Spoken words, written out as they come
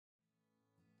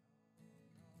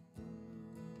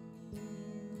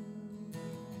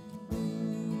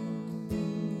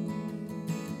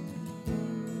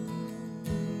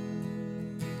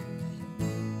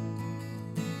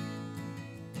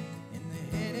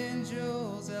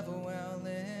of a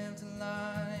well-lived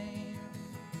life,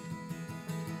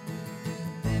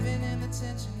 living in the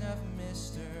tension of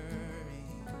mystery.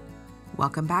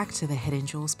 Welcome back to the Hidden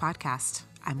Jewels podcast.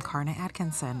 I'm Karna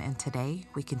Atkinson, and today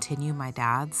we continue my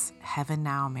dad's Heaven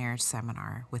Now marriage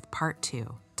seminar with part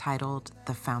 2, titled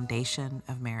The Foundation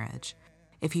of Marriage.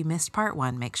 If you missed part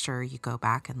 1, make sure you go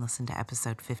back and listen to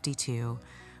episode 52,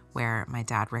 where my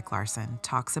dad, Rick Larson,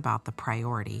 talks about the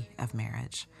priority of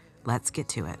marriage. Let's get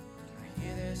to it. I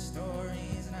hear their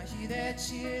stories and I hear their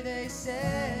cheer. They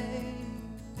say,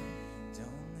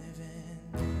 don't live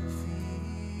in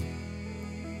fear.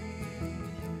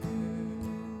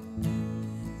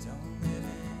 Don't live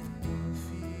in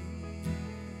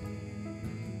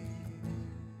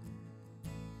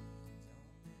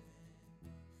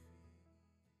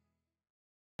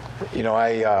fear. You know,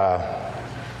 I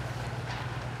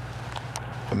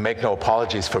make no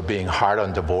apologies for being hard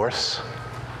on divorce.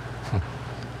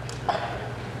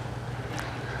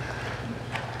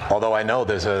 Although I know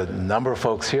there's a number of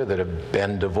folks here that have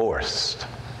been divorced.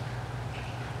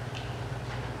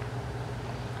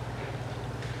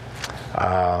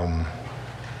 And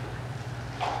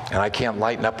I can't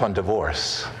lighten up on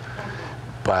divorce,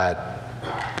 but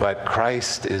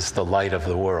Christ is the light of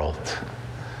the world.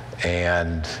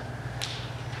 And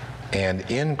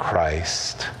in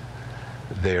Christ,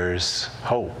 there's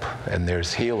hope, and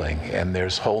there's healing, and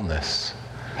there's wholeness.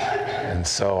 And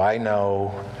so I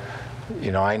know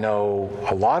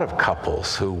a lot of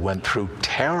couples who went through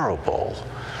terrible,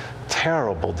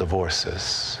 terrible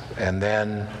divorces and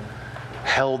then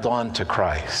held on to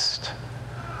Christ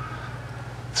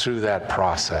through that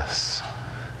process.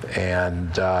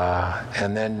 And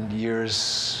then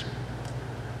years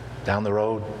down the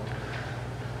road,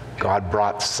 God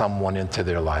brought someone into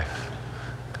their life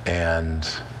and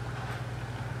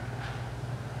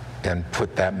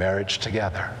put that marriage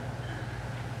together,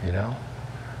 you know?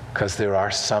 Because there are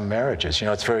some marriages. You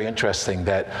know, it's very interesting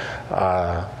that,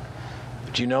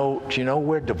 do you know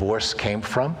where divorce came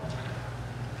from?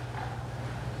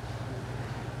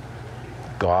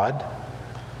 God?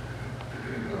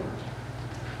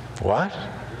 What?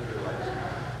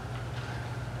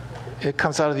 It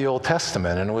comes out of the Old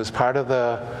Testament, and it was part of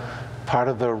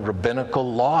the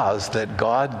rabbinical laws that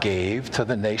God gave to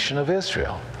the nation of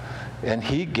Israel. And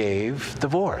he gave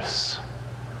divorce.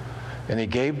 And he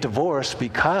gave divorce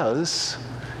because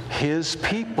his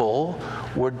people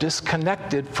were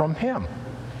disconnected from him.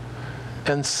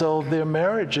 And so their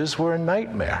marriages were a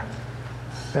nightmare.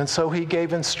 And so he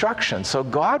gave instruction. So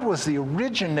God was the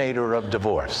originator of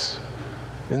divorce.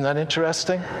 Isn't that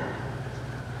interesting?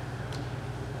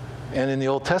 And in the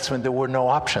Old Testament, there were no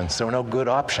options. There were no good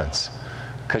options.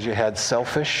 Because you had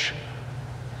selfish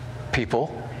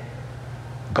people,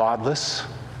 godless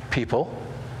people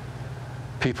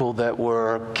that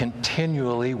were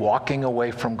continually walking away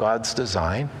from God's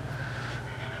design,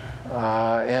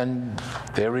 and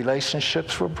their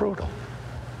relationships were brutal.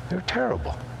 They were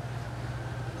terrible.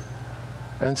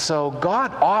 And so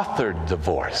God authored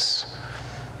divorce.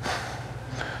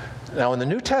 Now in the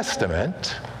New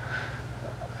Testament,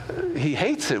 he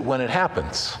hates it when it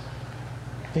happens.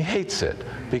 He hates it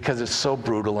because it's so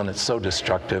brutal and it's so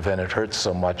destructive and it hurts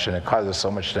so much and it causes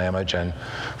so much damage, and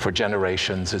for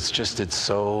generations it's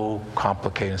so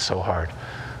complicated and so hard.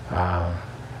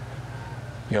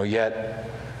 Yet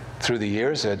through the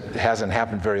years it hasn't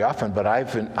happened very often, but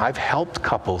I've helped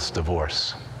couples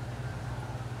divorce,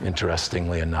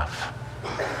 interestingly enough,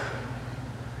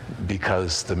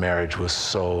 because the marriage was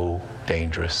so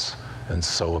dangerous and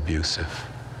so abusive.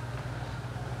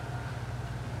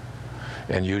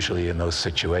 And usually in those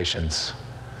situations,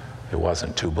 it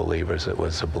wasn't two believers, it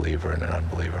was a believer and an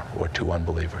unbeliever, or two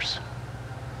unbelievers.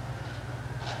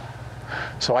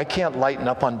 So I can't lighten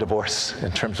up on divorce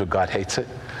in terms of God hates it.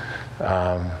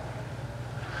 But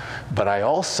I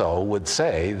also would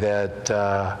say that,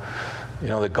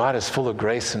 that God is full of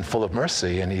grace and full of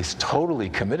mercy, and he's totally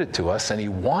committed to us, and he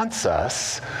wants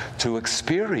us to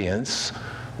experience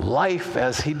life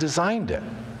as he designed it.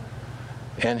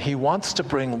 And he wants to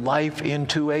bring life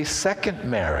into a second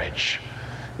marriage.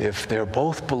 If they're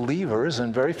both believers,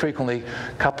 and very frequently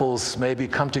couples maybe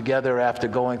come together after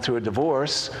going through a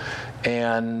divorce,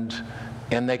 and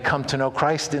they come to know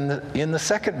Christ in the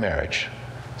second marriage.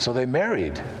 So they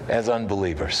married as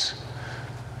unbelievers.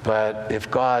 But if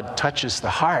God touches the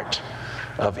heart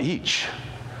of each,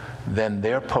 then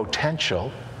their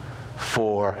potential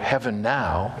for heaven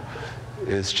now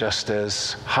is just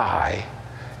as high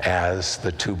as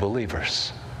the two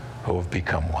believers who have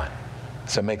become one.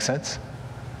 Does that make sense?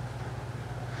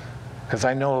 Because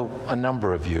I know a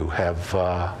number of you have,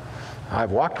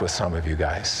 I've walked with some of you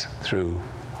guys through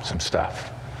some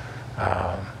stuff.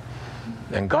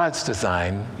 And God's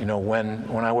design, you know, when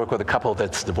I work with a couple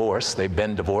that's divorced, they've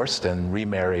been divorced and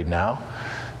remarried now,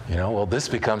 you know, well, this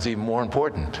becomes even more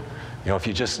important. You know, if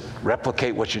you just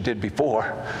replicate what you did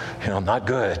before, you know, not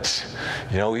good.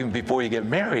 You know, even before you get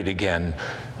married again,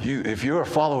 if you're a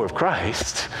follower of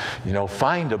Christ, you know,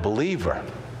 find a believer.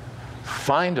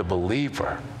 Find a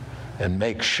believer and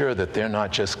make sure that they're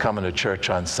not just coming to church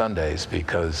on Sundays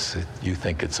because you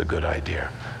think it's a good idea.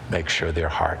 Make sure their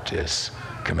heart is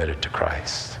committed to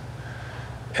Christ.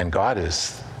 And God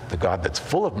is the God that's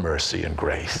full of mercy and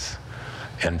grace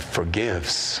and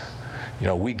forgives. You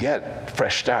know, we get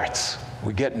fresh starts.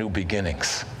 We get new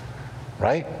beginnings,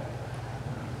 right?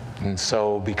 And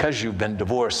so because you've been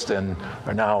divorced and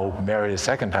are now married a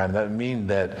second time, that means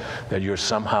that you're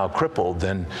somehow crippled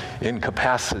and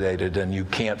incapacitated and you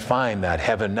can't find that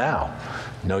heaven now.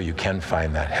 No, you can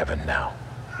find that heaven now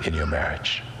in your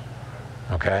marriage.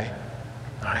 Okay?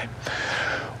 All right.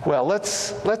 Well,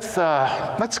 let's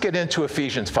get into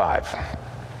Ephesians 5.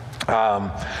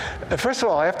 First of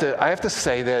all, I have to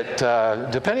say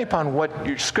that depending upon what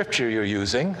scripture you're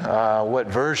using, what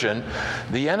version,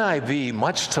 the NIV,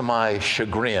 much to my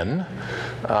chagrin,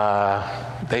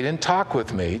 they didn't talk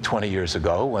with me 20 years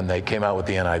ago when they came out with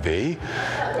the NIV.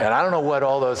 And I don't know what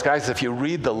all those guys, if you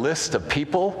read the list of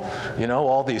people, you know,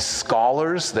 all these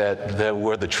scholars that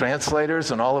were the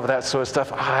translators and all of that sort of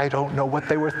stuff, I don't know what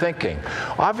they were thinking.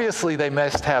 Obviously, they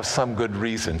must have some good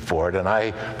reason for it. And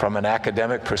I, from an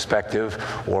academic perspective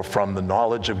or from the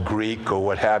knowledge of Greek or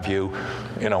what have you,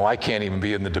 you know, I can't even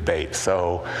be in the debate.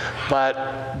 So, but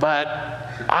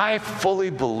I fully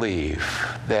believe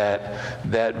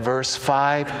that verse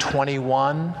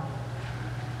 5:21,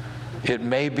 it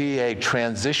may be a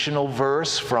transitional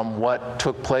verse from what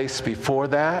took place before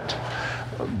that,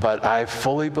 but I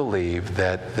fully believe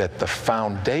that the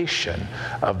foundation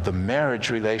of the marriage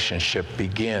relationship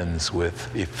begins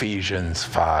with Ephesians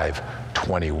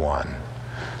 5:21.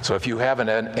 So if you have an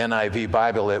NIV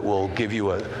Bible, it will give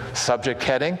you a subject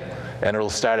heading, and it'll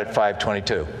start at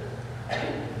 5:22.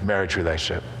 Marriage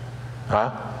relationship.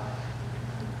 Huh?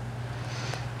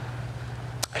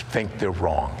 I think they're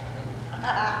wrong.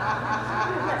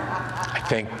 I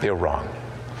think they're wrong.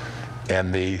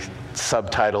 And the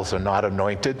subtitles are not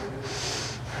anointed.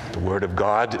 The Word of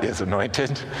God is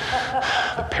anointed.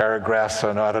 The paragraphs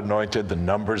are not anointed. The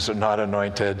numbers are not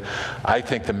anointed. I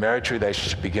think the marriage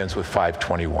relationship begins with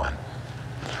 5:21,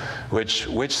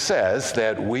 which says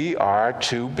that we are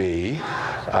to be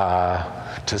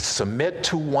to submit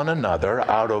to one another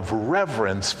out of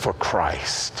reverence for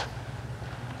Christ.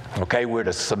 Okay, we're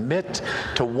to submit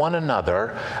to one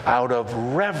another out of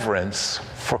reverence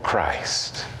for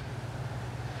Christ.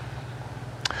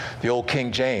 The old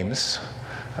King James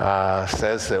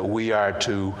says that we are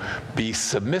to be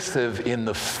submissive in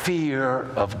the fear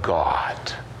of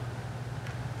God.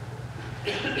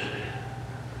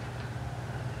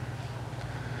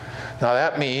 Now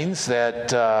that means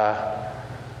that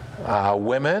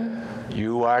women,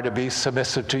 you are to be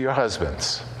submissive to your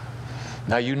husbands.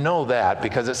 Now you know that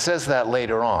because it says that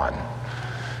later on.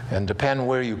 And depending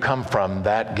where you come from,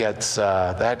 that gets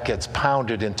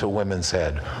pounded into women's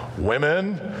head.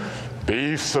 Women,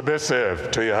 be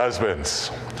submissive to your husbands.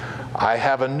 I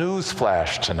have a news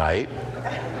flash tonight.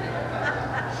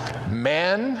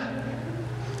 Men,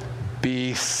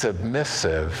 be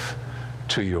submissive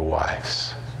to your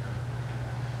wives.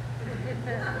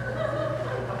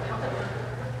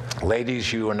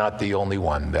 Ladies, you are not the only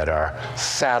one that are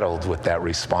saddled with that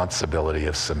responsibility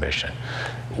of submission.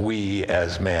 We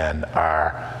as men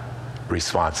are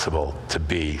responsible to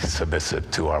be submissive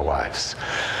to our wives.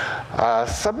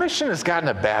 Submission has gotten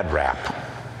a bad rap.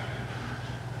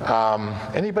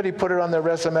 Anybody put it on their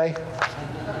resume?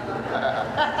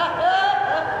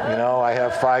 You know, I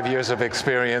have 5 years of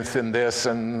experience in this,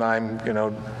 and I'm, you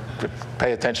know,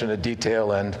 pay attention to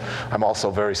detail, and I'm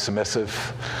also very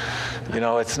submissive. You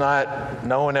know, it's not,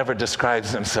 no one ever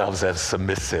describes themselves as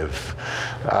submissive.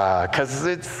 Because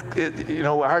you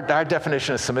know, our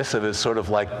definition of submissive is sort of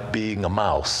like being a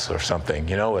mouse or something,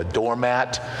 you know, a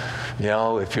doormat. You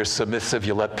know, if you're submissive,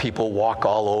 you let people walk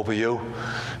all over you.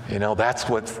 You know, that's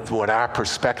what our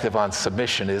perspective on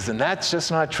submission is, and that's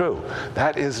just not true.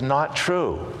 That is not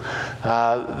true.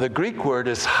 The Greek word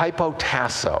is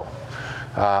hypotasso.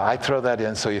 I throw that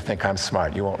in so you think I'm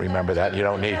smart. You won't remember that. You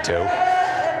don't need to.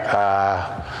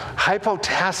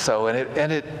 Hypotasso,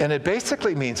 and it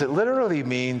basically means, it literally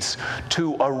means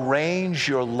to arrange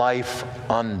your life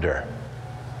under.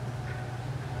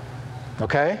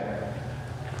 Okay?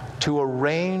 To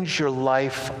arrange your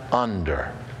life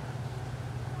under.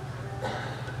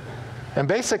 And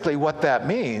basically what that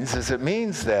means is it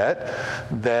means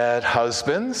that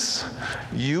husbands,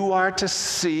 you are to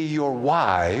see your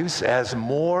wives as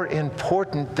more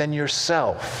important than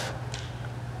yourself.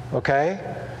 Okay?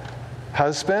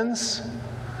 Husbands,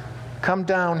 come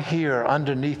down here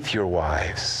underneath your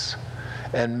wives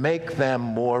and make them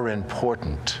more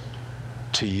important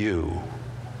to you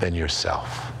than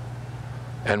yourself.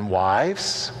 And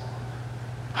wives,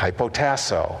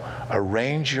 hypotasso,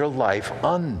 arrange your life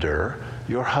under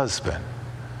your husband.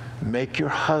 Make your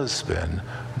husband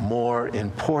more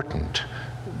important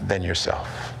than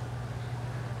yourself.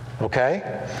 Okay?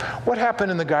 What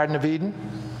happened in the Garden of Eden?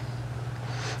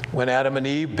 When Adam and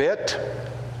Eve bit,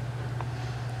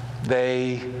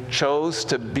 they chose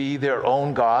to be their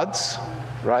own gods,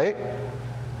 right?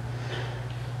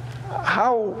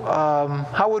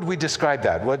 How would we describe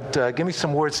that? Give me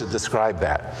some words to describe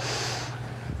that.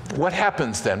 What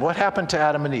happens then? What happened to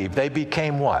Adam and Eve? They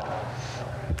became what?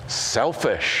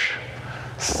 Selfish,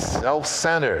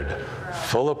 self-centered,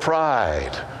 full of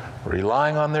pride,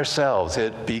 relying on themselves.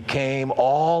 It became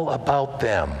all about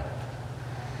them.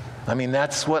 I mean,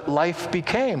 that's what life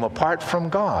became apart from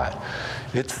God.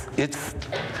 It's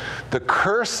the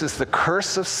curse is the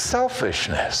curse of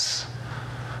selfishness.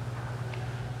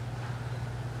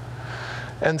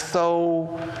 And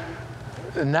so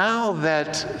now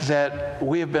that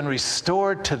we have been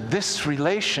restored to this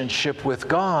relationship with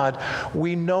God,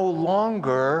 we no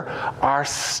longer are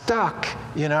stuck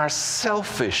in our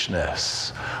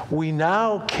selfishness. We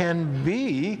now can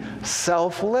be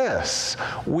selfless.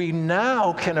 We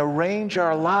now can arrange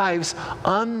our lives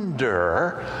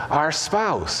under our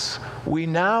spouse. We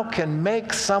now can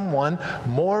make someone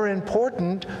more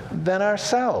important than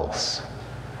ourselves.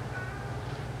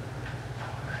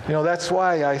 You know, that's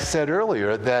why I said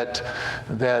earlier that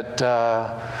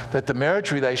the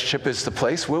marriage relationship is the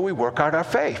place where we work out our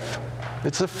faith.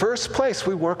 It's the first place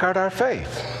we work out our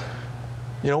faith.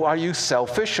 You know, are you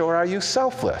selfish or are you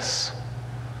selfless?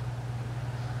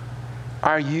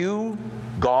 Are you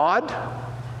God,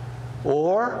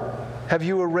 or have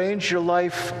you arranged your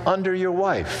life under your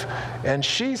wife and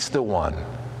she's the one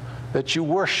that you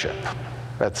worship?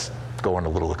 That's going a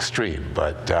little extreme,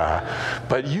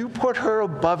 but you put her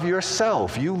above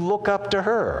yourself. You look up to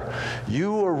her.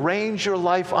 You arrange your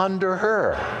life under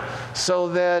her so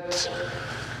that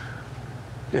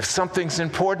if something's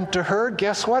important to her,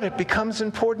 guess what? It becomes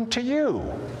important to you.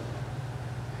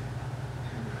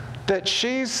 That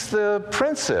she's the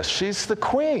princess, she's the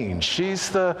queen, she's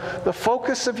the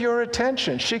focus of your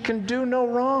attention. She can do no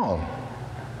wrong.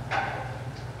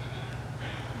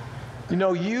 You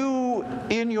know, you,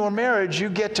 in your marriage, you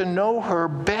get to know her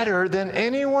better than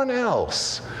anyone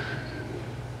else.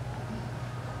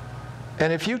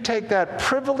 And if you take that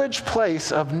privileged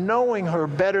place of knowing her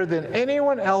better than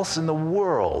anyone else in the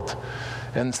world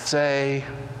and say,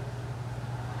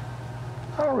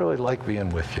 I don't really like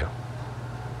being with you,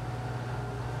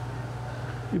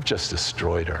 you've just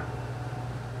destroyed her.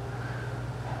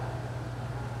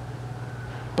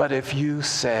 But if you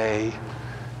say,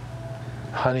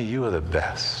 honey, you are the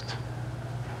best.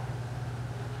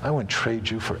 I wouldn't trade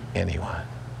you for anyone.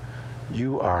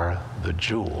 You are the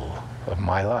jewel of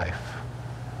my life.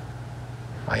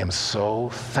 I am so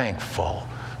thankful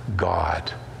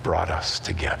God brought us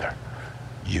together.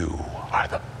 You are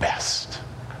the best.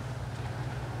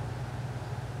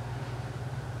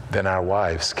 Then our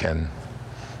wives can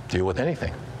deal with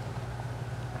anything.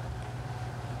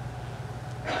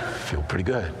 Feel pretty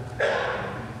good.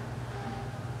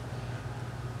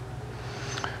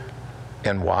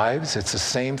 And wives, it's the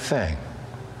same thing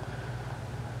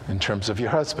in terms of your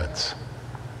husbands.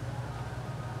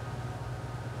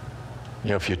 You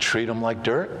know, if you treat them like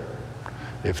dirt,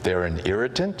 if they're an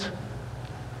irritant,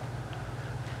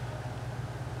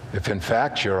 if in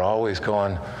fact you're always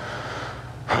going,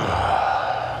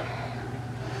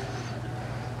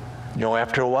 you know,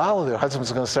 after a while, the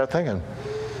husband's going to start thinking,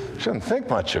 shouldn't think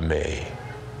much of me.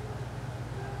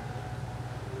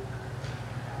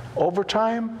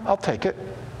 Overtime, I'll take it.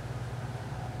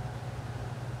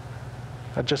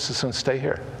 I'd just as soon stay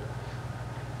here.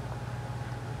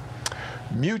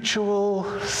 Mutual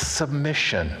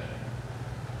submission.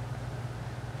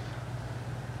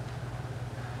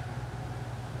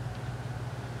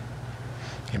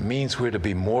 It means we're to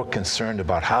be more concerned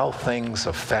about how things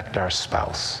affect our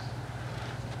spouse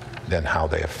than how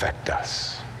they affect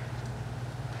us.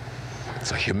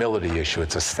 It's a humility issue,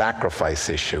 it's a sacrifice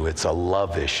issue, it's a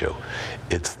love issue.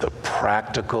 It's the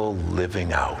practical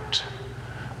living out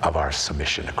of our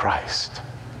submission to Christ.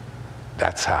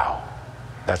 That's how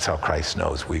Christ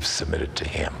knows we've submitted to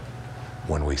him,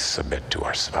 when we submit to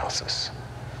our spouses.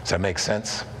 Does that make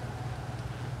sense?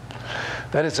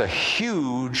 That is a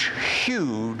huge,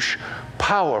 huge,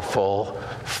 powerful,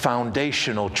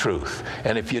 foundational truth.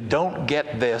 And if you don't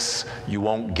get this, you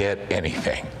won't get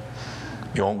anything.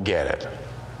 You won't get it.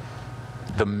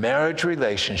 The marriage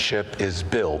relationship is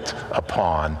built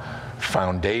upon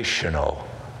foundational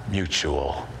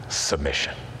mutual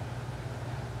submission.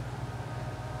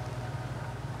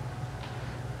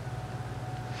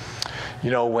 You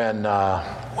know, when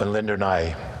Linda and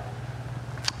I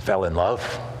fell in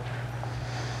love,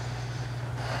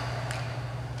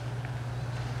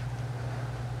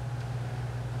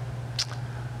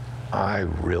 I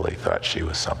really thought she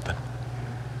was something.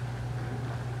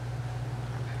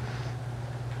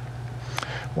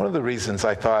 One of the reasons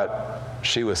I thought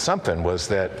she was something was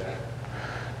that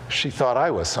she thought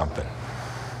I was something.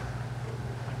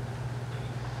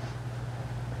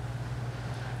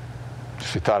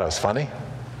 She thought I was funny.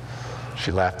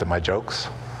 She laughed at my jokes.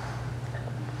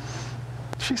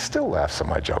 She still laughs at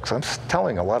my jokes. I'm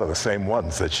telling a lot of the same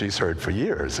ones that she's heard for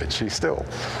years, and she still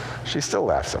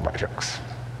laughs at my jokes.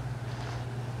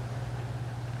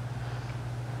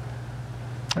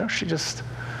 You know,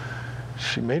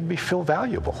 she made me feel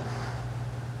valuable.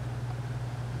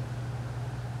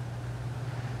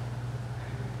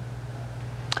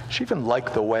 She even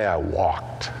liked the way I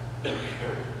walked.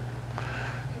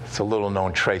 It's a little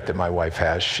known trait that my wife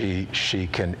has. She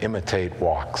can imitate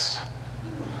walks.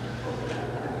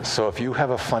 So if you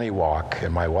have a funny walk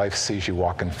and my wife sees you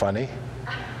walking funny,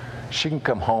 she can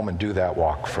come home and do that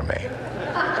walk for me.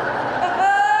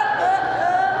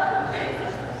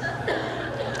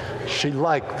 She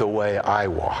liked the way I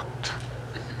walked.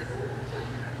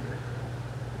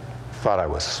 Thought I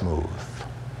was smooth.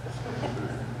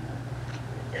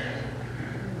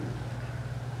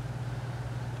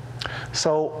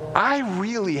 So I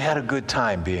really had a good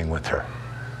time being with her.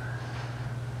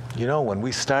 You know, when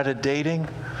we started dating,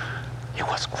 it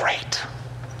was great.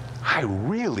 I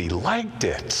really liked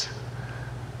it.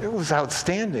 It was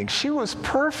outstanding. She was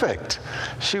perfect.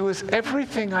 She was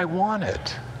everything I wanted.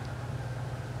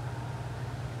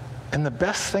 And the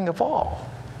best thing of all,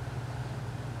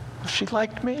 she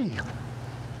liked me.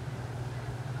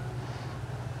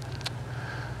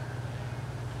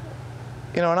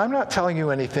 You know, and I'm not telling you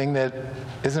anything that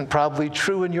isn't probably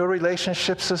true in your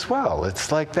relationships as well.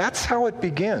 It's like that's how it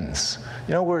begins.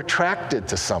 You know, we're attracted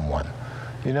to someone,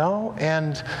 you know,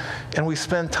 and we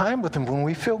spend time with them when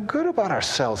we feel good about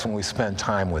ourselves when we spend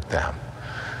time with them.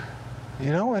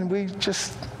 You know, and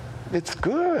it's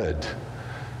good.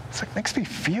 It's like, makes me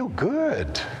feel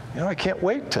good. You know, I can't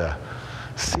wait to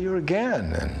see her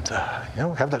again and, you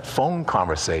know, have that phone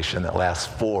conversation that lasts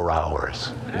 4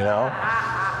 hours, you know?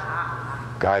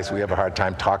 Guys, we have a hard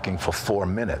time talking for 4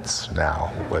 minutes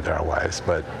now with our wives,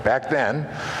 but back then,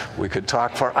 we could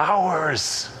talk for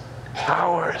hours.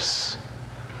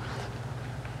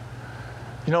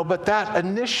 You know, but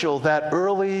that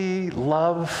early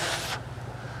love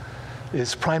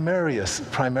is primarily a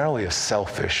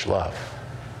selfish love.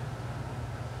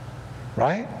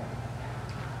 Right?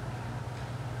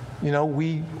 You know,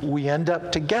 we end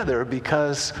up together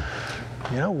because,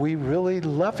 you know, we really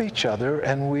love each other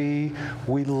and we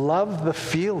love the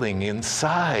feeling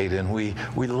inside and we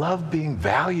love being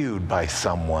valued by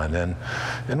someone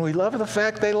and we love the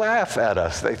fact they laugh at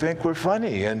us. They think we're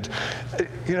funny. And,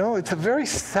 you know, it's a very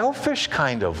selfish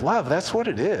kind of love. That's what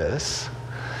it is.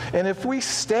 And if we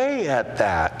stay at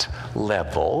that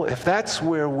level, if that's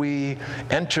where we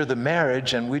enter the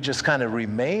marriage and we just kind of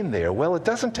remain there, well, it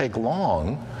doesn't take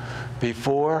long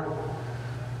before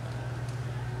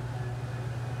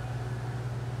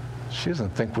she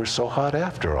doesn't think we're so hot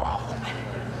after all.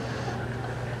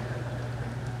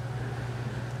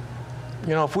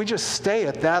 You know, if we just stay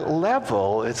at that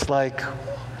level, it's like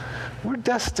we're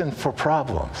destined for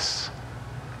problems.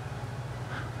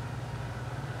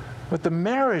 With the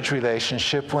marriage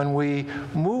relationship, when we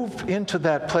move into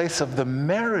that place of the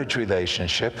marriage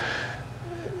relationship,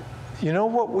 you know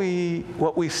what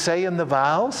we say in the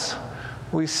vows?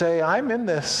 We say, I'm in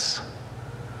this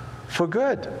for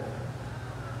good,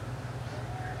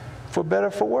 for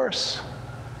better, for worse,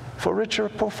 for richer,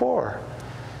 for poor,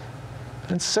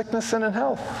 in sickness and in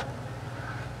health,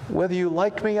 whether you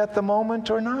like me at the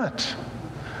moment or not,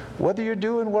 whether you're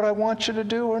doing what I want you to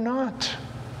do or not,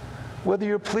 whether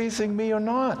you're pleasing me or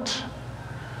not.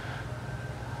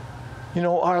 You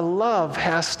know, our love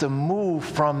has to move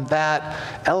from that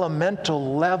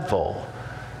elemental level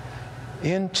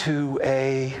into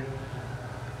a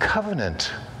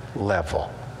covenant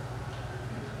level,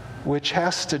 which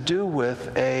has to do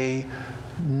with a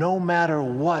no matter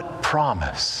what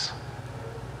promise.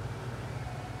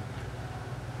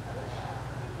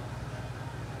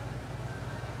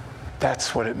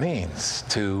 That's what it means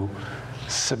to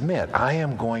submit. I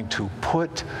am going to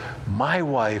put my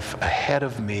wife ahead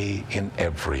of me in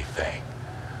everything.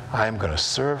 I'm going to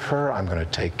serve her. I'm going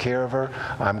to take care of her.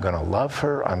 I'm going to love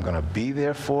her. I'm going to be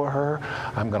there for her.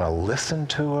 I'm going to listen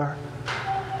to her.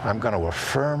 I'm going to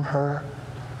affirm her.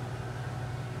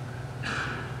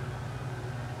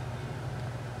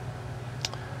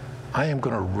 I am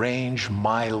going to arrange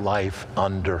my life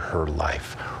under her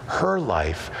life. Her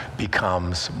life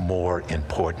becomes more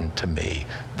important to me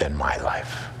than my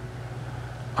life.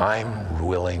 I'm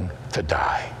willing to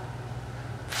die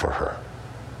for her.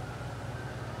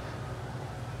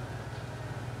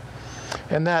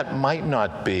 And that might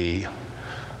not be,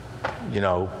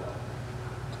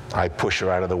 I push her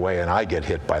out of the way and I get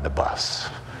hit by the bus.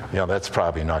 That's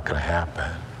probably not going to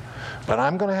happen. But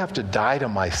I'm going to have to die to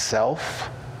myself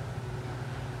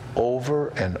over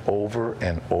and over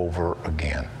and over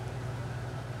again.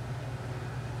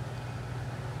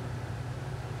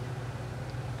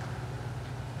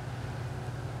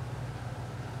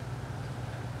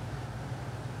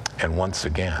 And once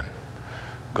again,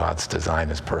 God's design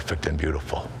is perfect and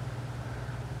beautiful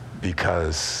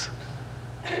because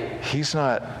He's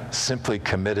not simply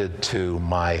committed to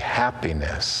my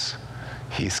happiness,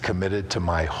 He's committed to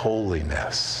my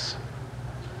holiness.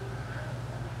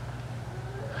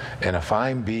 And if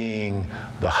I'm being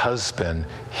the husband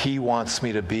He wants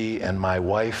me to be and my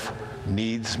wife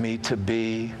needs me to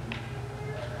be,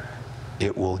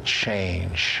 it will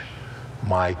change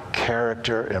my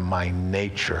character and my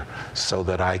nature so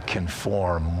that I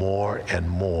conform more and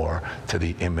more to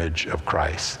the image of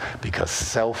Christ. Because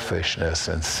selfishness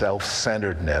and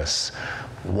self-centeredness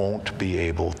won't be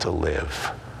able to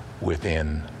live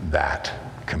within that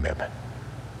commitment.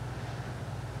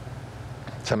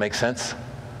 Does that make sense?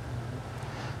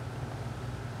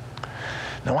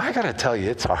 Now, I got to tell you,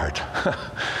 it's hard.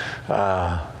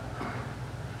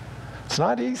 It's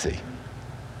not easy.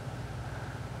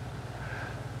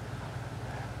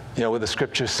 Where the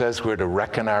scripture says we're to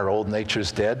reckon our old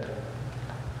nature's dead?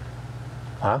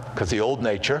 Because the old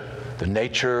nature, the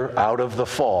nature out of the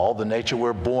fall, the nature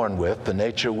we're born with, the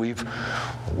nature we've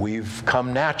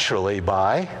come naturally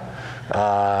by,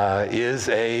 is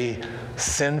a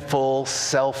sinful,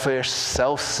 selfish,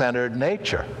 self-centered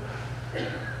nature.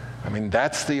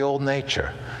 That's the old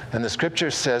nature. And the scripture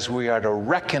says we are to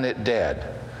reckon it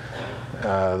dead.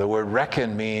 The word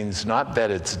reckon means not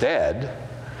that it's dead.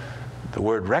 The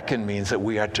word reckon means that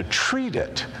we are to treat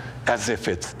it as if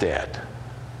it's dead.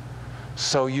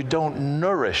 So you don't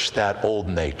nourish that old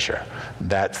nature,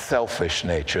 that selfish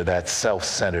nature, that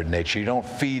self-centered nature. You don't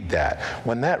feed that.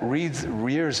 When that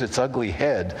rears its ugly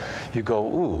head, you go,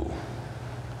 ooh,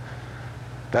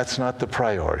 that's not the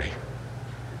priority.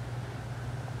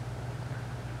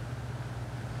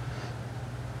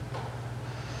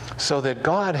 So that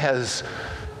God has,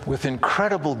 with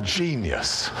incredible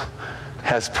genius,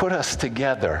 has put us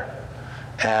together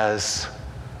as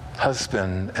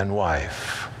husband and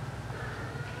wife.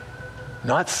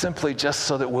 Not simply just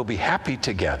so that we'll be happy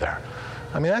together.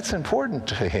 That's important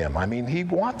to Him. He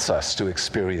wants us to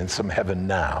experience some heaven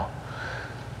now.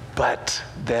 But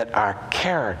that our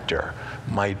character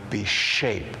might be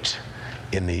shaped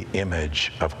in the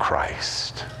image of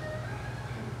Christ,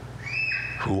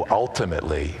 who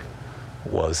ultimately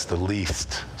was the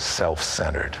least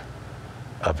self-centered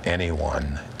of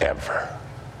anyone ever.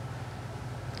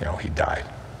 He died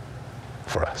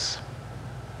for us.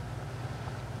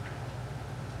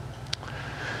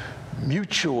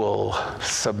 Mutual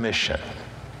submission.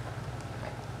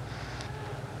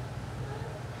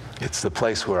 It's the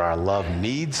place where our love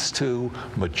needs to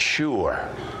mature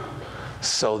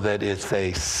so that it's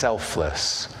a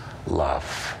selfless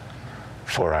love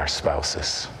for our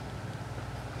spouses.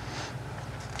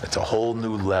 It's a whole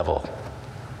new level.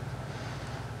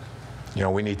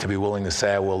 We need to be willing to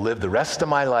say, I will live the rest of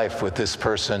my life with this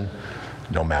person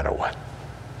no matter what,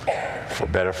 for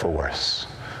better, for worse.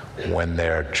 When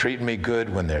they're treating me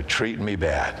good, when they're treating me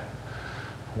bad,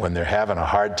 when they're having a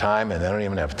hard time and they don't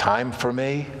even have time for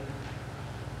me,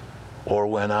 or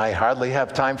when I hardly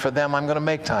have time for them, I'm going to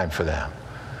make time for them.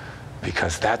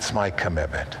 Because that's my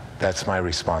commitment. That's my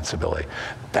responsibility.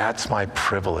 That's my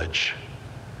privilege.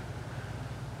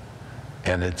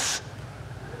 And it's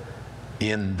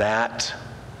in that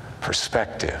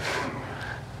perspective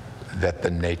that the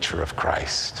nature of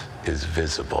Christ is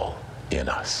visible in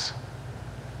us.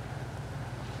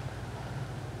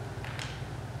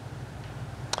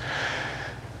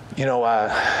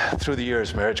 Through the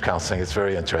years, marriage counseling is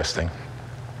very interesting.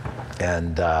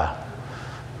 And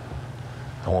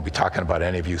I won't be talking about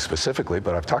any of you specifically,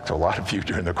 but I've talked to a lot of you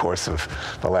during the course of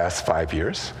the last 5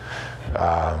 years.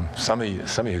 Some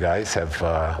of you guys have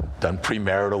done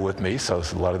premarital with me, so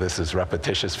a lot of this is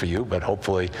repetitious for you, but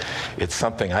hopefully it's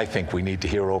something I think we need to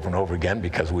hear over and over again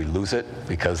because we lose it,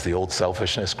 because the old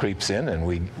selfishness creeps in and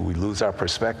we lose our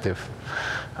perspective.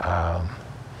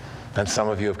 And some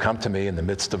of you have come to me in the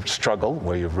midst of struggle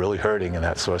where you're really hurting and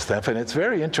that sort of stuff, and it's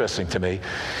very interesting to me.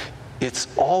 It's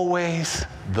always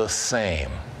the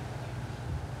same.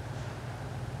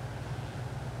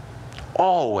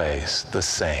 Always the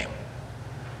same.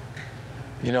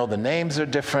 You know, the names are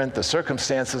different, the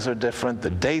circumstances are different,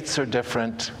 the dates are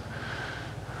different.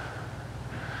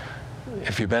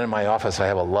 If you've been in my office, I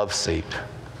have a love seat.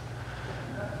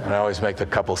 And I always make the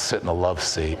couple sit in a love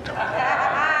seat.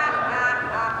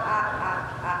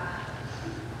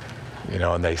 You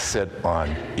know, and they sit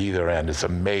on either end. It's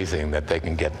amazing that they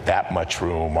can get that much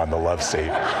room on the love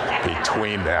seat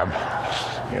between them,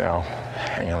 you know,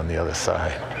 hanging on the other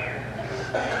side.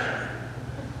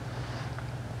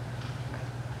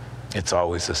 It's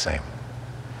always the same.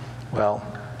 Well,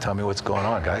 tell me what's going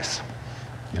on, guys.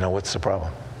 You know, what's the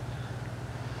problem?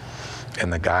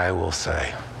 And the guy will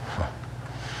say,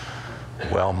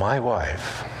 well, my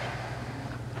wife.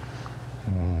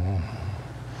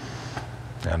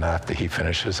 And after he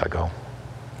finishes, I go,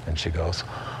 and she goes,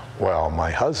 well,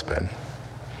 my husband.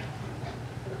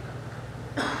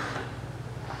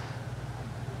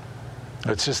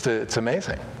 It's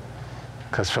amazing.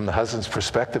 Because from the husband's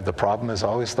perspective, the problem is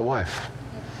always the wife.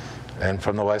 And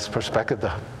from the wife's perspective,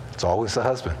 it's always the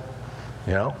husband.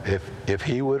 You know, if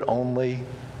he would only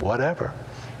whatever,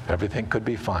 everything could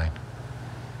be fine.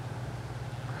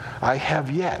 I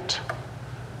have yet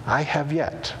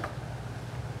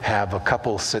have a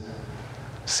couple sit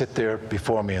there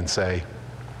before me and say,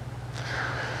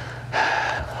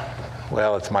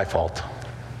 well, it's my fault.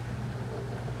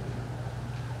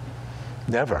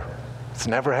 Never. It's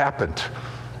never happened.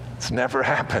 It's never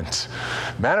happened.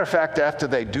 Matter of fact, after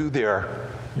they do their,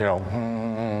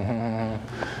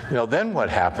 then what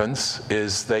happens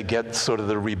is they get sort of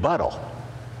the rebuttal.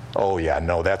 Oh yeah,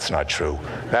 no, that's not true.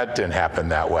 That didn't happen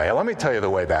that way. Let me tell you the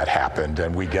way that happened,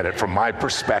 and we get it from my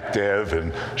perspective,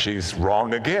 and she's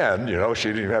wrong again, she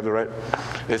didn't even have the right.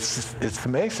 It's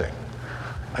amazing.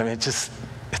 I mean, it's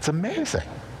amazing.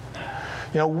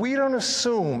 We don't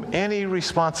assume any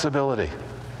responsibility.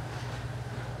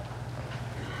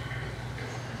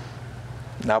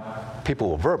 Now, people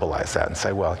will verbalize that and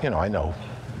say, well, I know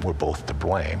we're both to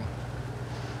blame,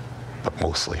 but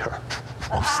mostly her.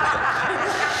 Mostly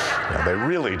her. They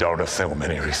really don't assume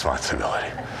any responsibility.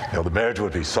 The marriage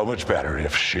would be so much better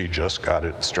if she just got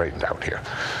it straightened out here.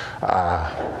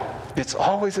 It's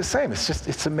always the same.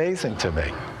 It's amazing to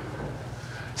me.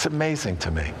 It's amazing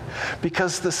to me.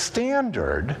 Because the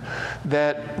standard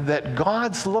that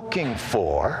God's looking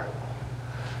for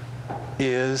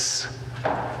is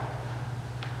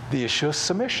the issue of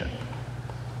submission.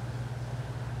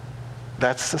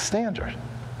 That's the standard.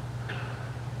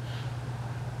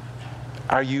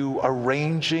 Are you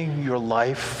arranging your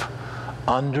life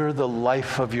under the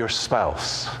life of your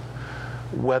spouse,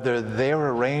 whether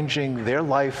they're arranging their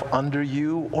life under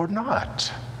you or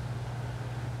not?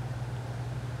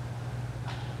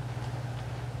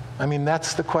 I mean,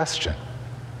 that's the question.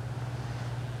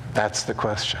 That's the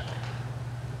question.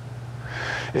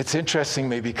 It's interesting to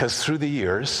me because through the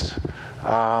years,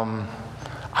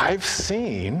 I've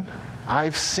seen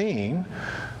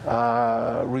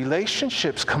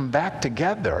relationships come back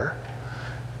together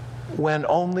when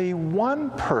only one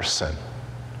person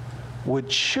would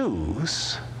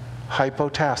choose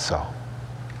hypotasso,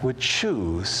 would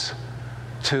choose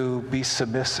to be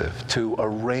submissive, to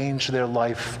arrange their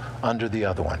life under the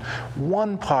other one.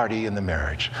 One party in the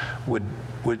marriage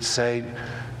would say,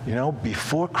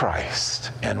 before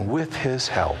Christ and with his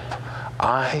help,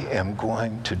 I am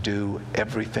going to do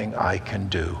everything I can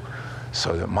do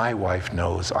so that my wife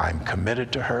knows I'm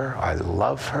committed to her, I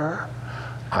love her,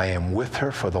 I am with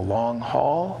her for the long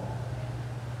haul.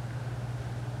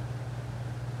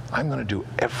 I'm going to do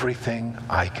everything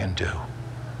I can do.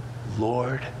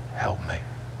 Lord, help me.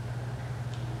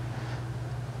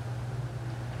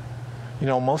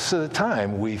 Most of the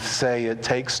time we say it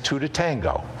takes two to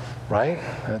tango, right?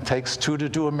 And it takes two to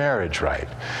do a marriage right.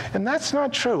 And that's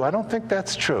not true. I don't think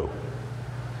that's true.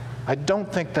 I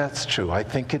don't think that's true. I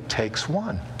think it takes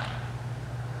one.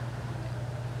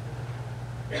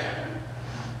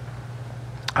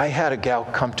 I had a gal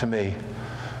come to me.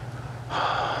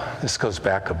 This goes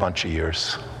back a bunch of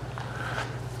years,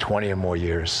 20 or more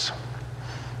years,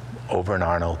 over in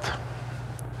Arnold.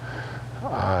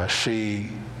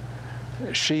 She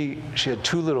she had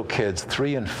two little kids,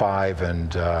 3 and 5,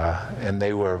 and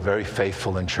they were very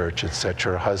faithful in church,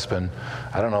 etc. Her husband,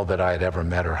 I don't know that I had ever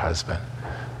met her husband.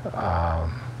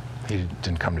 He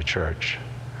didn't come to church.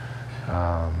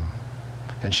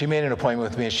 And she made an appointment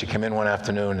with me. She came in one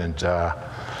afternoon,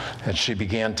 and she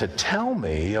began to tell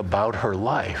me about her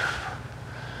life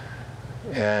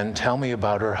and tell me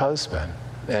about her husband.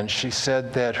 And she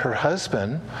said that her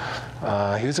husband,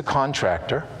 he was a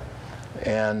contractor,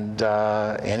 and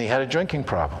he had a drinking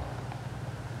problem.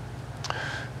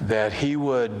 That he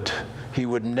would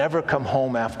never come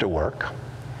home after work.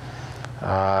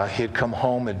 He'd come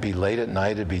home, it'd be late at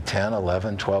night, it'd be 10,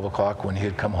 11, 12 o'clock when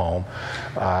he'd come home.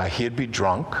 He'd be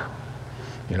drunk.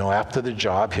 You know, after the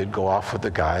job, he'd go off with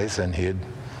the guys and he'd,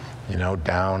 you know,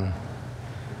 down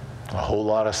a whole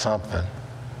lot of something.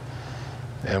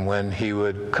 And when he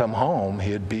would come home,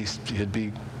 he'd be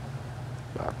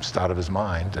just out of his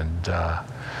mind.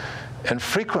 And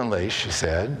frequently, she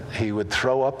said, he would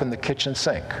throw up in the kitchen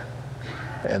sink.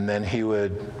 And then he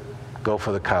would go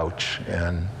for the couch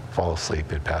and fall asleep,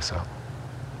 he'd pass out.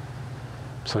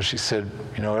 So she said,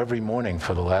 you know, every morning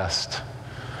for the last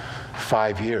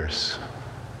 5 years,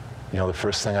 you know, the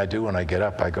first thing I do when I get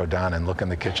up, I go down and look in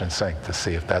the kitchen sink to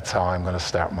see if that's how I'm going to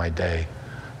start my day,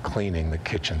 cleaning the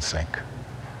kitchen sink.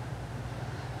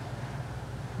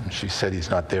 And she said, he's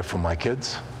not there for my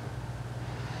kids.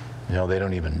 You know, they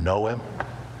don't even know him.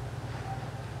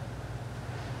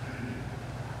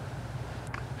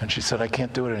 And she said, I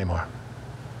can't do it anymore.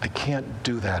 I can't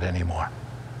do that anymore.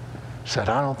 She said,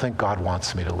 I don't think God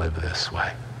wants me to live this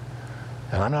way.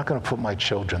 And I'm not going to put my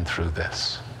children through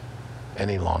this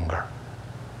any longer.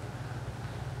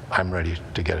 I'm ready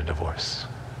to get a divorce.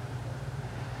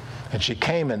 And she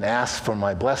came and asked for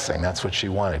my blessing. That's what she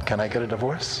wanted. Can I get a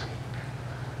divorce?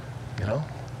 You know,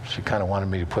 she kind of wanted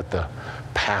me to put the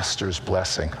pastor's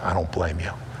blessing. I don't blame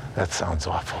you. That sounds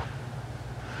awful.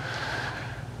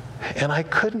 And I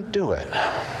couldn't do it.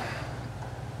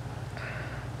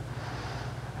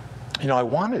 You know, I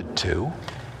wanted to.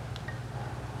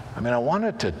 I mean, I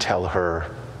wanted to tell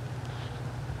her,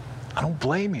 I don't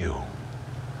blame you.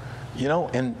 You know,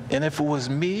 and if it was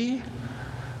me,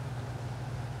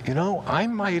 you know, I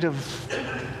might have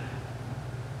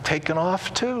taken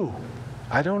off too.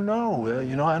 I don't know.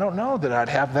 You know, I don't know that I'd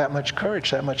have that much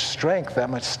courage, that much strength, that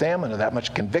much stamina, that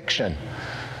much conviction,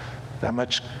 that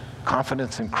much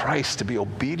confidence in Christ to be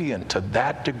obedient to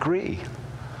that degree.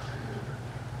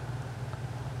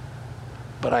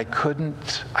 But I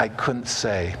couldn't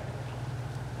say,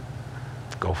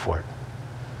 go for it.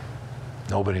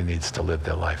 Nobody needs to live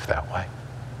their life that way.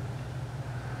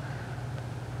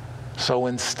 So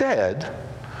instead,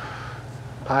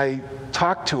 I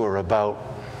talked to her about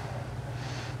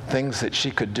things that she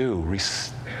could do,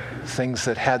 things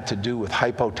that had to do with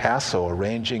hypotasso,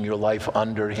 arranging your life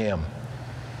under him,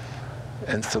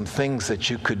 and some things that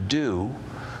you could do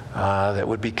that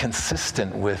would be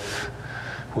consistent with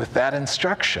that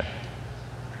instruction.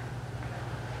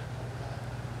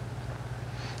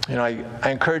 You know, I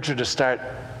encourage her to start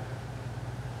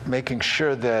making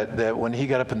sure that when he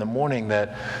got up in the morning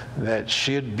that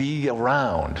she'd be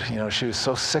around. You know, she was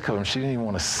so sick of him, she didn't even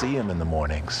want to see him in the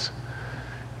mornings.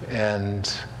 And,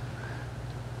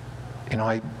 you know,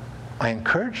 I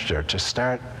encouraged her to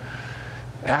start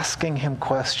asking him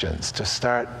questions, to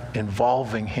start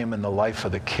involving him in the life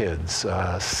of the kids,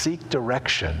 seek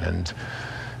direction,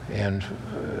 and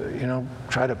you know,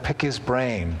 try to pick his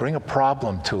brain, bring a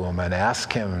problem to him and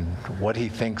ask him what he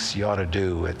thinks you ought to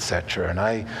do, etc. And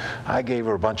I gave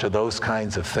her a bunch of those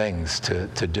kinds of things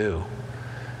to do.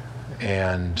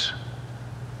 And,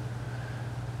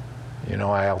 you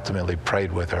know, I ultimately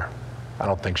prayed with her. I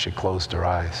don't think she closed her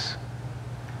eyes.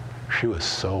 She was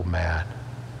so mad.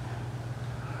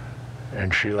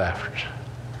 And she left.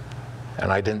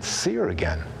 And I didn't see her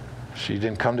again. She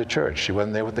didn't come to church. She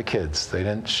wasn't there with the kids. They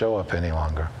didn't show up any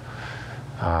longer.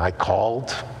 I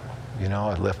called, you know,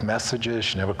 I left messages.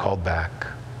 She never called back.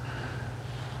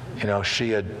 You know,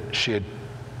 it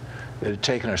had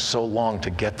taken her so long to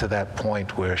get to that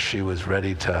point where she was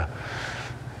ready to,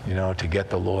 you know, to get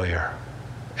the lawyer,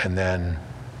 and then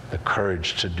the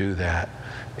courage to do that.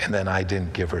 And then I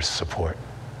didn't give her support.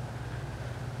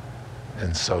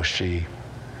 And so she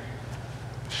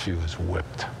was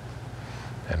whipped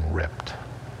and ripped.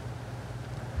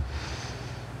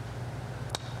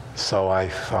 So I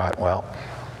thought, well,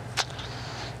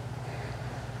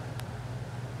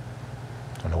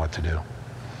 I don't know what to do.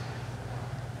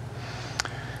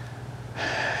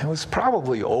 It was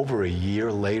probably over a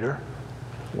year later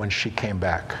when she came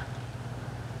back.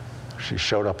 She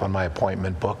showed up on my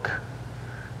appointment book.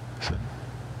 I said,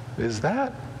 is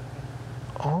that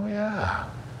oh yeah.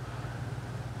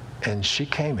 And she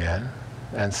came in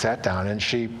and sat down, and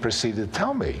she proceeded to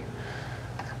tell me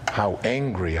how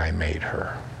angry I made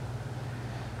her,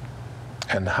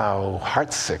 and how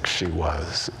heartsick she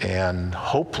was, and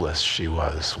hopeless she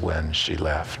was when she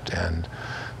left, and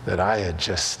that I had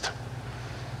just,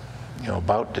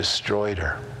 about destroyed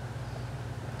her.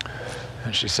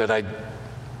 And she said,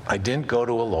 I didn't go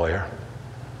to a lawyer,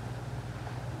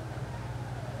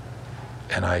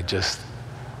 and I just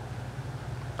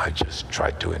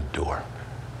tried to endure.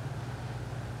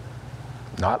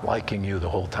 Not liking you the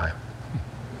whole time.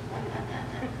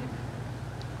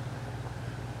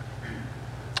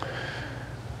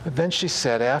 But then she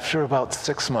said, after about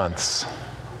 6 months,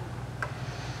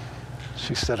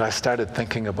 she said, I started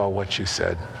thinking about what you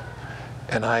said,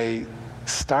 and I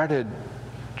started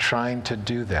trying to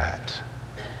do that.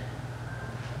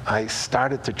 I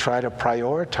started to try to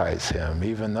prioritize him,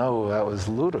 even though that was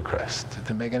ludicrous. It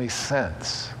didn't make any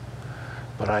sense.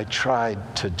 But I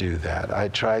tried to do that. I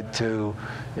tried to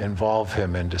involve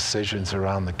him in decisions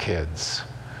around the kids.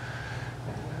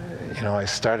 I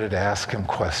started to ask him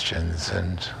questions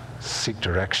and seek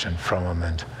direction from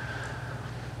him.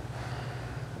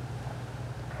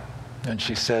 And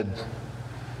she said,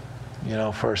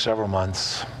 for several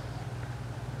months,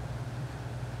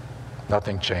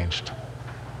 nothing changed.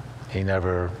 He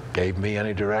never gave me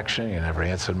any direction. He never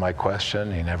answered my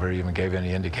question. He never even gave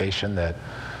any indication that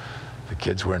the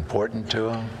kids were important to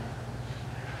him.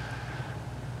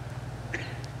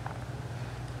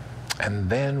 And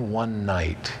then one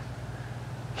night,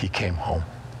 he came home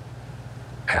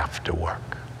after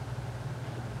work.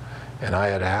 And I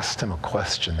had asked him a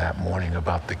question that morning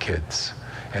about the kids,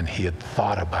 and he had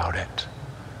thought about it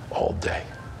all day.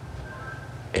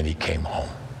 And he came home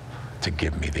to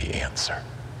give me the answer.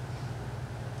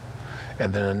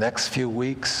 And then the next few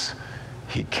weeks,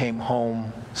 he came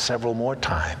home several more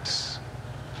times.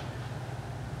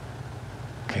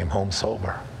 Came home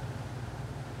sober.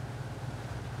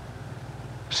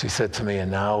 She said to me,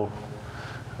 and now,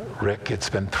 Rick, it's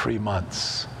been 3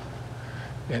 months,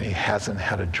 and he hasn't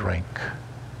had a drink.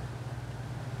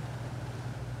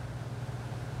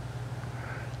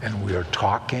 And we are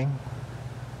talking,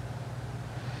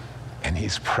 and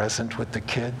he's present with the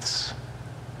kids.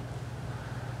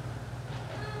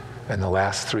 And the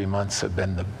last 3 months have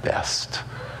been the best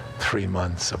 3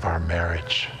 months of our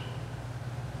marriage.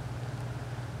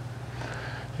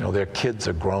 Their kids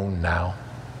are grown now.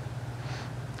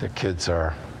 Their kids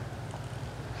are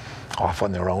off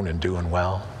on their own and doing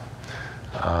well.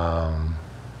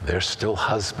 They're still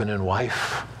husband and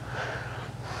wife.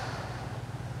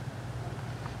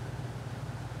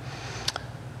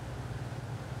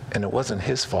 And it wasn't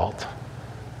his fault.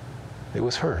 It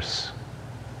was hers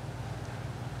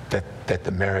that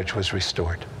the marriage was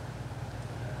restored.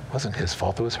 It wasn't his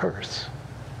fault, it was hers.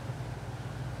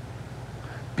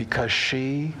 Because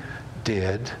she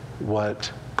did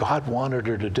what God wanted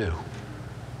her to do.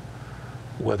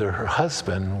 Whether her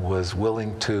husband was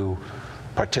willing to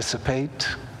participate,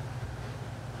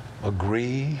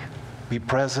 agree, be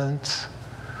present,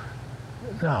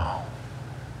 no.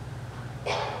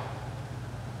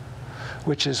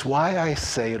 Which is why I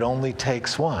say it only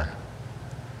takes one.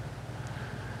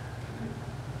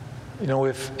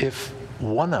 If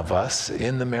one of us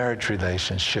in the marriage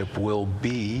relationship will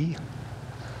be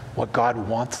what God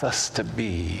wants us to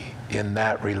be in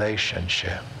that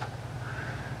relationship,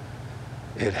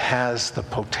 it has the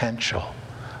potential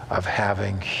of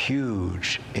having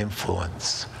huge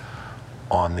influence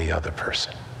on the other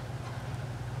person.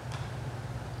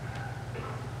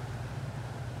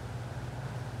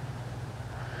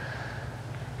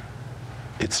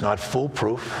 It's not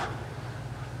foolproof.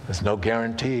 There's no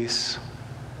guarantees.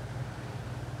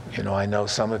 I know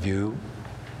some of you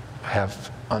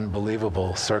have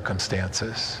unbelievable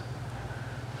circumstances.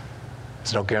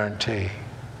 There's no guarantee.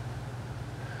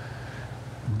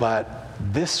 But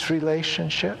this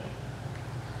relationship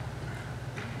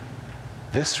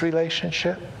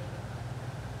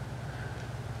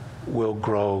will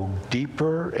grow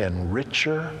deeper and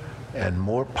richer and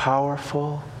more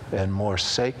powerful and more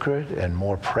sacred and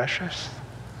more precious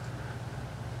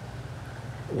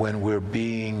when we're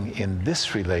being in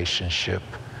this relationship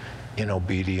in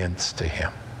obedience to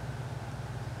Him.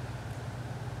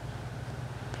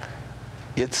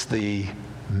 It's the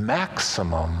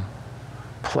maximum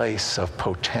place of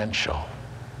potential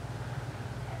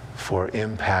for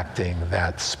impacting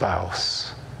that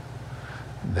spouse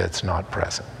that's not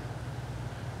present.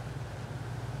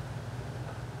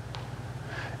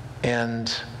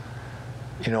 And,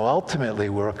 ultimately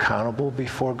we're accountable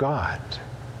before God.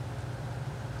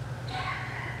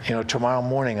 Tomorrow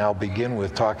morning I'll begin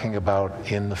with talking about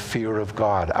in the fear of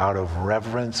God, out of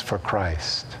reverence for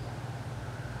Christ,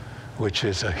 which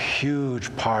is a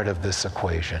huge part of this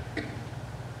equation.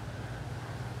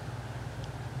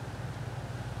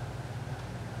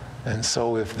 And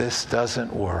so if this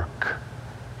doesn't work,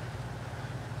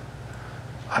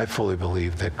 I fully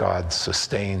believe that God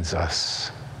sustains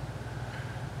us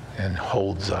and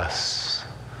holds us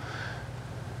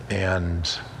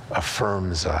and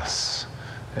affirms us.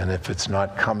 And if it's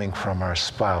not coming from our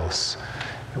spouse,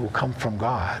 it will come from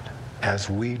God as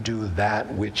we do that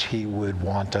which He would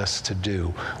want us to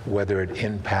do, whether it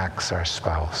impacts our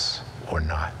spouse or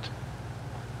not.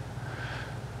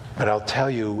 But I'll tell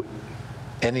you,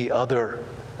 any other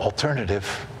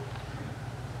alternative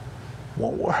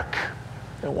won't work.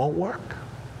 It won't work.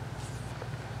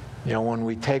 When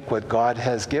we take what God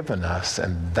has given us,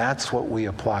 and that's what we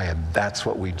apply, and that's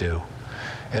what we do.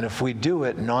 And if we do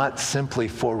it not simply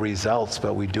for results,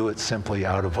 but we do it simply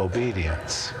out of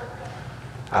obedience,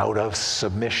 out of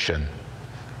submission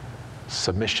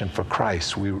for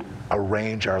Christ, we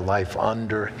arrange our life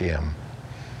under Him,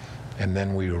 and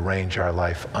then we arrange our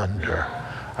life under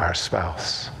our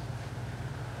spouse.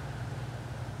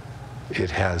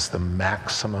 It has the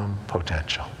maximum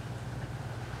potential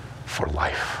for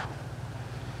life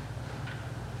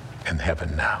in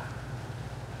heaven now.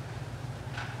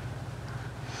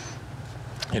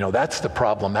 That's the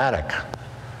problematic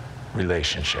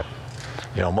relationship.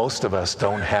 Most of us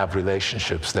don't have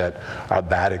relationships that are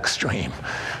that extreme,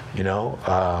 and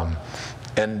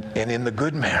in the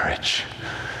good marriage,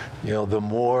 the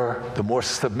more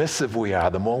submissive we are,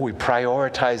 the more we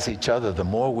prioritize each other, the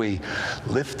more we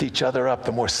lift each other up,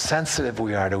 the more sensitive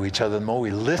we are to each other, the more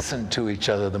we listen to each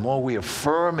other, the more we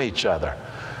affirm each other,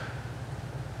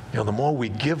 the more we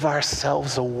give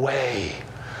ourselves away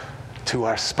to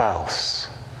our spouse,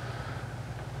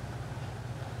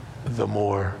 the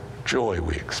more joy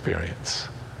we experience,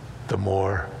 the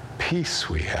more peace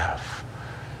we have,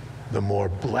 the more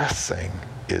blessing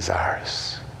is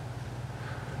ours.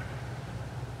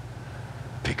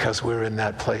 Because we're in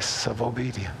that place of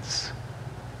obedience.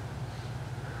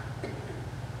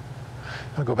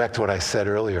 I'll go back to what I said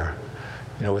earlier,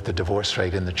 with the divorce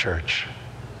rate in the church.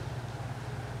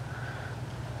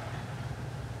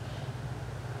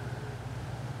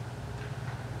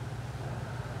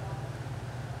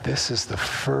 This is the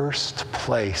first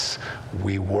place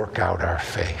we work out our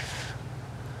faith.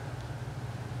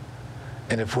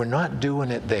 And if we're not doing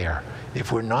it there,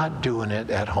 if we're not doing it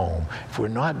at home, if we're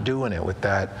not doing it with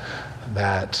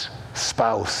that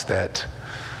spouse that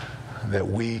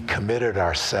we committed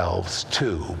ourselves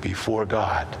to before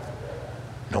God,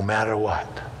 no matter what,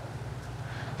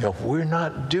 if we're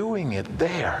not doing it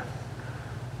there,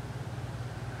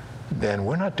 then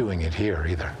we're not doing it here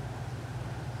either.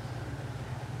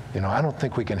 I don't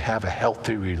think we can have a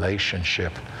healthy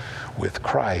relationship with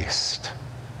Christ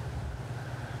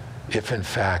if in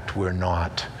fact we're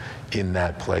not in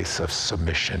that place of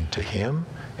submission to Him,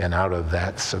 and out of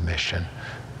that submission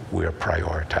we're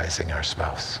prioritizing our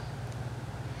spouse.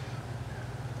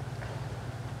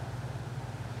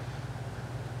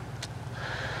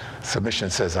 Submission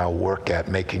says, I'll work at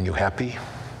making you happy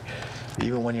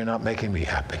even when you're not making me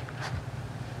happy.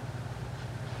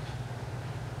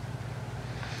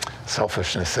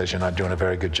 Selfishness says, you're not doing a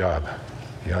very good job.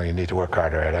 You need to work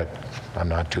harder at it. I'm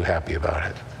not too happy about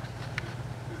it.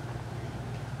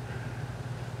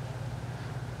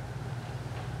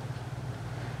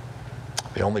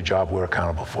 The only job we're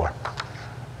accountable for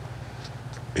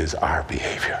is our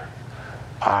behavior,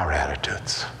 our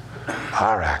attitudes,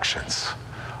 our actions,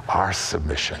 our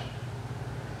submission.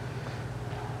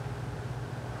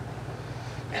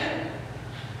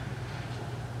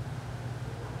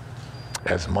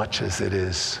 As much as it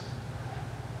is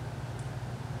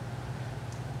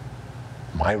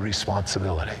my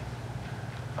responsibility,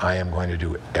 I am going to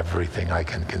do everything I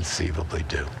can conceivably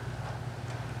do.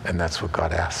 And that's what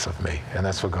God asks of me, and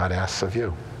that's what God asks of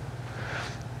you.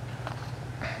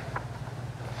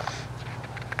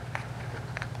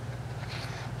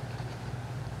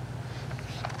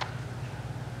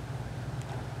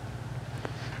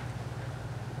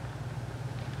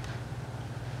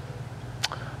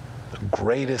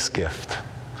 Greatest gift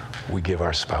we give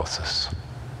our spouses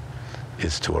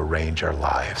is to arrange our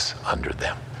lives under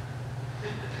them.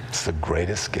 It's the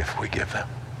greatest gift we give them.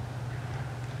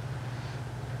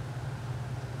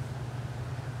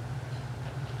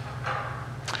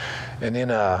 And in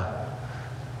a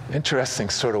interesting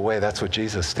sort of way, that's what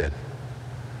Jesus did.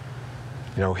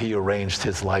 He arranged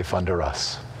His life under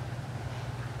us.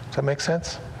 Does that make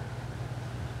sense?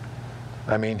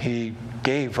 I mean, He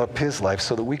gave up his life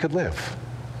so that we could live.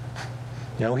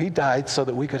 You know, he died so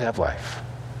that we could have life.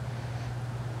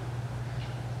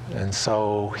 And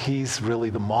so he's really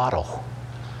the model.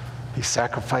 He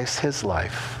sacrificed his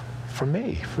life for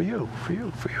me, for you, for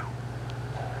you, for you.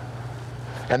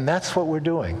 And that's what we're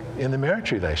doing in the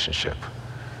marriage relationship.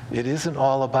 It isn't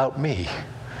all about me.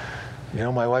 You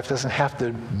know, my wife doesn't have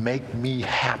to make me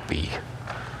happy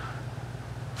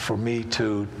for me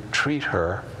to treat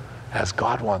her as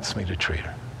God wants me to treat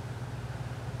her.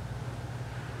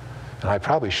 And I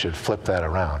probably should flip that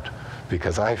around,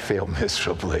 because I fail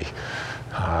miserably.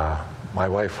 My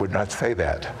wife would not say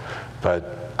that,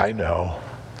 but I know,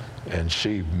 and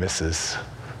she misses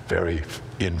very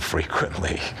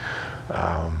infrequently,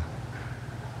 because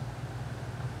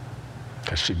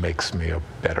she makes me a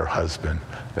better husband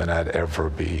than I'd ever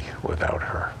be without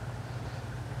her.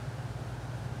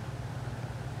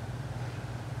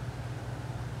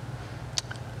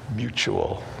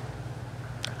 Mutual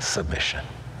submission.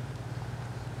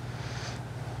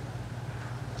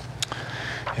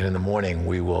 And in the morning,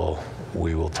 we will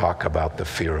talk about the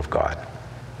fear of God,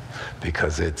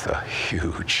 because it's a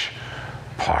huge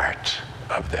part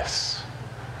of this.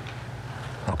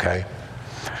 Okay?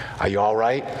 Are you all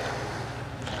right?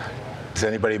 Is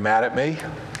anybody mad at me?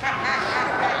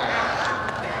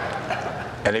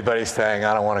 Anybody saying,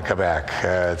 I don't want to come back?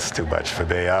 It's too much for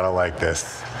me. I don't like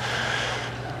this.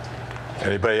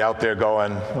 Anybody out there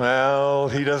going, well,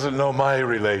 he doesn't know my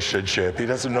relationship. He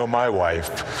doesn't know my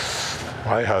wife,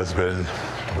 my husband.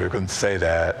 We're going to say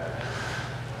that.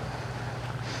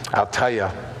 I'll tell you,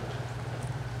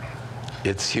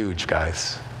 it's huge,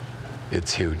 guys.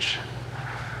 It's huge.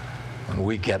 When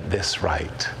we get this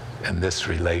right and this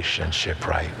relationship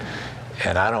right,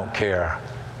 and I don't care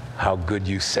how good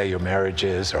you say your marriage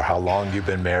is or how long you've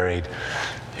been married,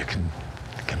 it can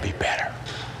be better.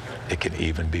 It can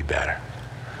even be better.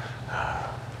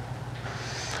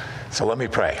 So let me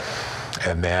pray,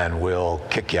 and then we'll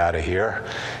kick you out of here.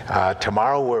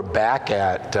 Tomorrow we're back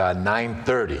at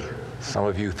 9:30. Some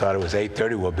of you thought it was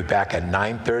 8:30. We'll be back at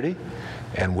 9:30,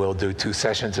 and we'll do 2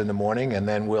 sessions in the morning, and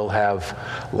then we'll have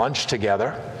lunch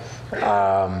together.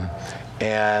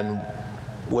 And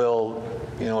we'll,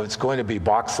 you know, it's going to be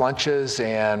box lunches,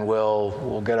 and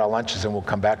we'll get our lunches and we'll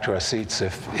come back to our seats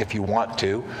if you want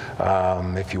to.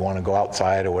 If you want to go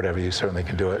outside or whatever, you certainly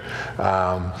can do it.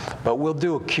 But we'll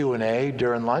do a Q&A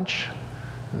during lunch,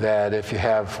 that if you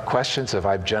have questions, if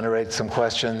I've generated some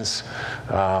questions,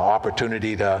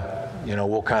 opportunity to, you know,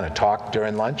 we'll kind of talk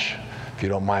during lunch. If you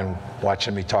don't mind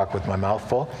watching me talk with my mouth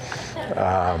full.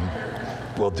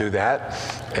 We'll do that,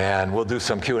 and we'll do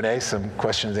some Q&A, some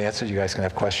questions and answers. You guys can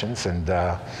have questions, and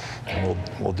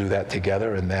we'll do that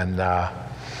together, and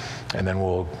then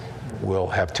we'll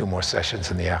have 2 more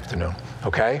sessions in the afternoon.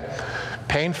 Okay?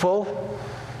 Painful,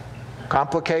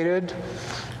 complicated,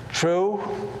 true.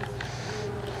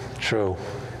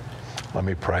 Let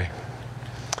me pray.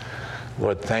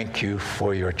 Lord, thank you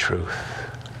for your truth,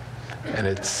 and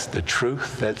it's the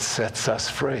truth that sets us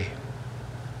free.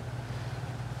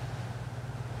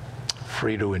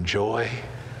 Free to enjoy,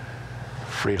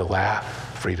 free to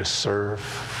laugh, free to serve,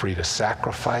 free to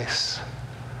sacrifice,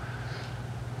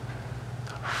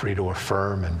 free to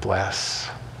affirm and bless,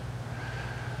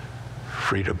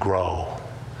 free to grow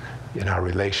in our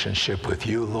relationship with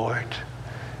you, Lord,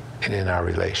 and in our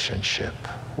relationship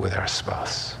with our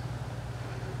spouse.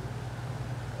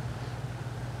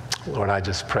 Lord, I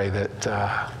just pray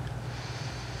that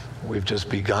we've just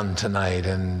begun tonight,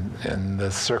 and the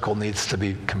circle needs to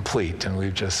be complete, and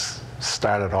we've just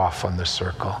started off on the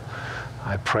circle.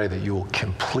 I pray that you will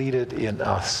complete it in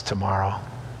us tomorrow.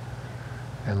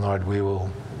 And Lord, we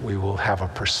will have a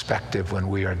perspective when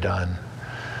we are done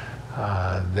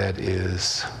that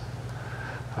is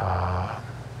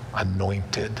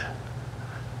anointed,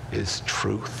 is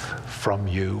truth from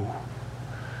you.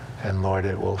 And Lord,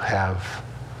 it will have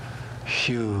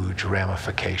huge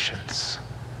ramifications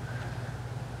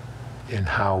in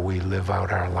how we live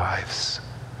out our lives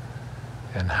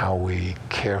and how we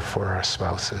care for our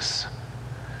spouses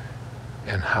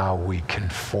and how we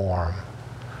conform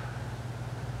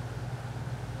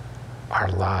our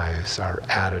lives, our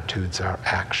attitudes, our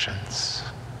actions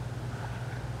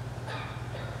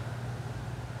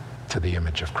to the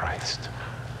image of Christ.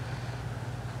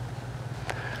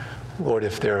 Lord,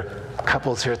 if there are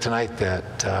couples here tonight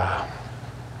that are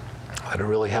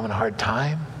really having a hard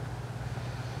time,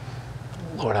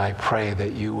 Lord, I pray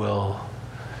that you will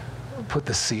put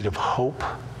the seed of hope.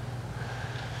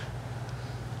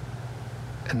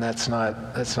 And that's not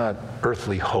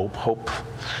earthly hope. Hope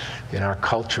in our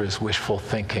culture is wishful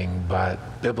thinking, but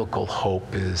biblical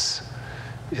hope is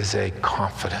is a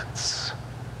confidence.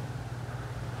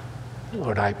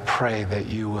 Lord, I pray that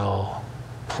you will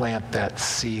plant that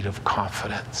seed of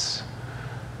confidence,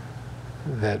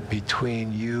 that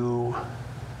between you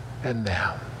and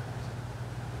them,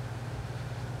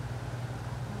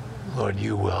 Lord,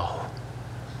 you'll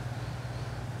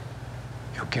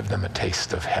give them a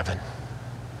taste of heaven,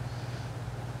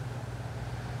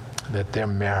 that their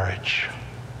marriage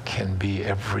can be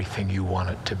everything you want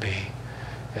it to be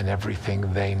and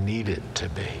everything they need it to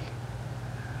be.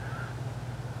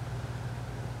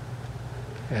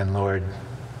 And Lord,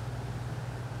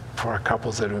 for our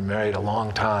couples that have been married a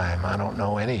long time, I don't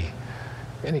know any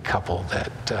couple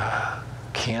that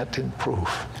can't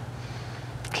improve,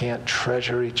 can't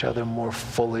treasure each other more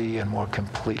fully and more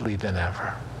completely than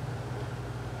ever.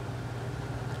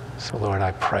 So Lord,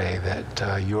 I pray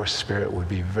that your Spirit would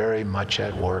be very much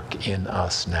at work in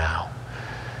us now,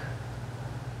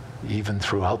 even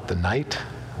throughout the night,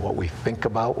 what we think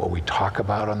about, what we talk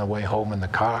about on the way home in the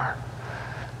car,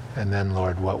 and then,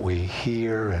 Lord, what we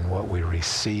hear and what we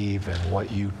receive and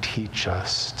what you teach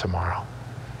us tomorrow.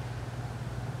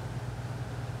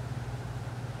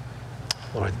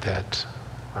 Lord, that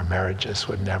our marriages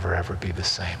would never, ever be the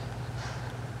same.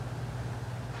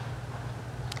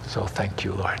 So thank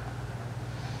you, Lord.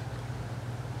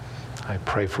 I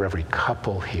pray for every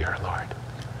couple here, Lord,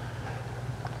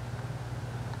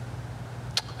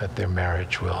 that their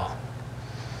marriage will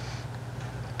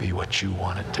be what you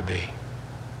want it to be.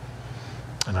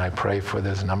 And I pray for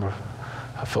there's a number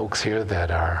of folks here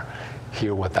that are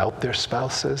here without their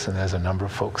spouses, and there's a number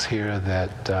of folks here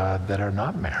that are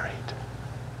not married.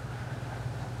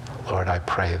 Lord, I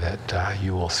pray that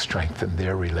you will strengthen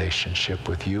their relationship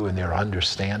with you and their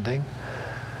understanding.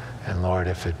 And Lord,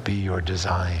 if it be your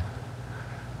design,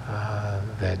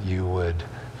 that you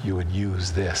would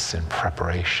use this in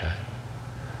preparation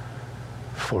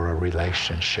for a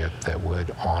relationship that would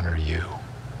honor you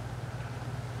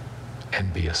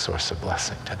and be a source of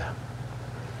blessing to them.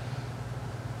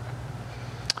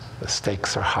 The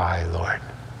stakes are high, Lord.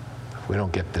 If we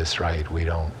don't get this right, we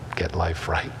don't get life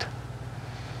right.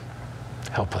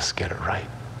 Help us get it right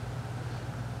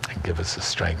and give us the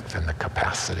strength and the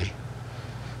capacity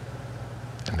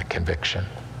and the conviction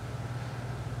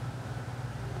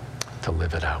to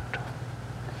live it out.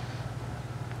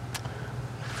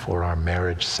 For our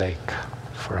marriage's sake,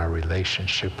 for our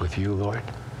relationship with you, Lord,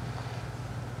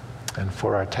 and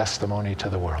for our testimony to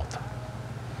the world,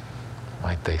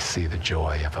 might they see the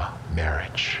joy of a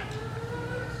marriage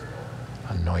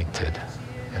anointed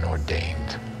and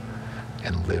ordained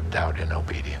and lived out in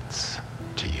obedience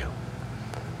to you.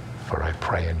 For I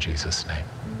pray in Jesus' name,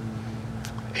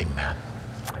 amen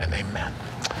and amen.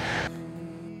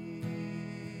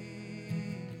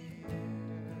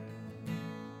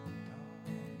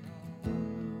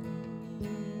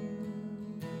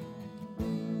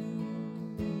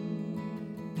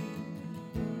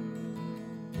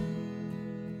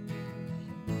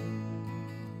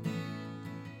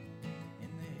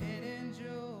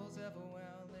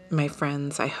 My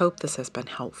friends, I hope this has been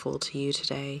helpful to you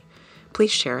today.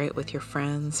 Please share it with your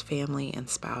friends, family, and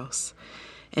spouse.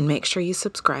 And make sure you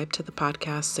subscribe to the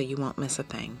podcast so you won't miss a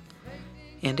thing.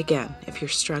 And again, if you're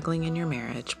struggling in your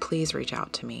marriage, please reach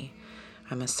out to me.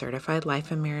 I'm a certified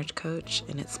life and marriage coach,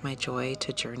 and it's my joy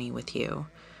to journey with you.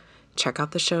 Check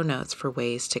out the show notes for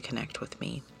ways to connect with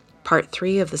me. Part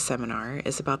 3 of the seminar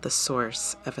is about the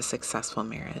source of a successful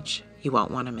marriage. You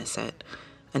won't want to miss it.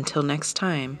 Until next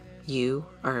time, you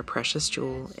are a precious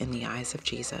jewel in the eyes of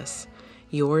Jesus.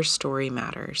 Your story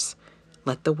matters.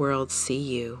 Let the world see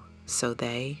you so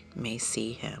they may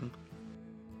see him.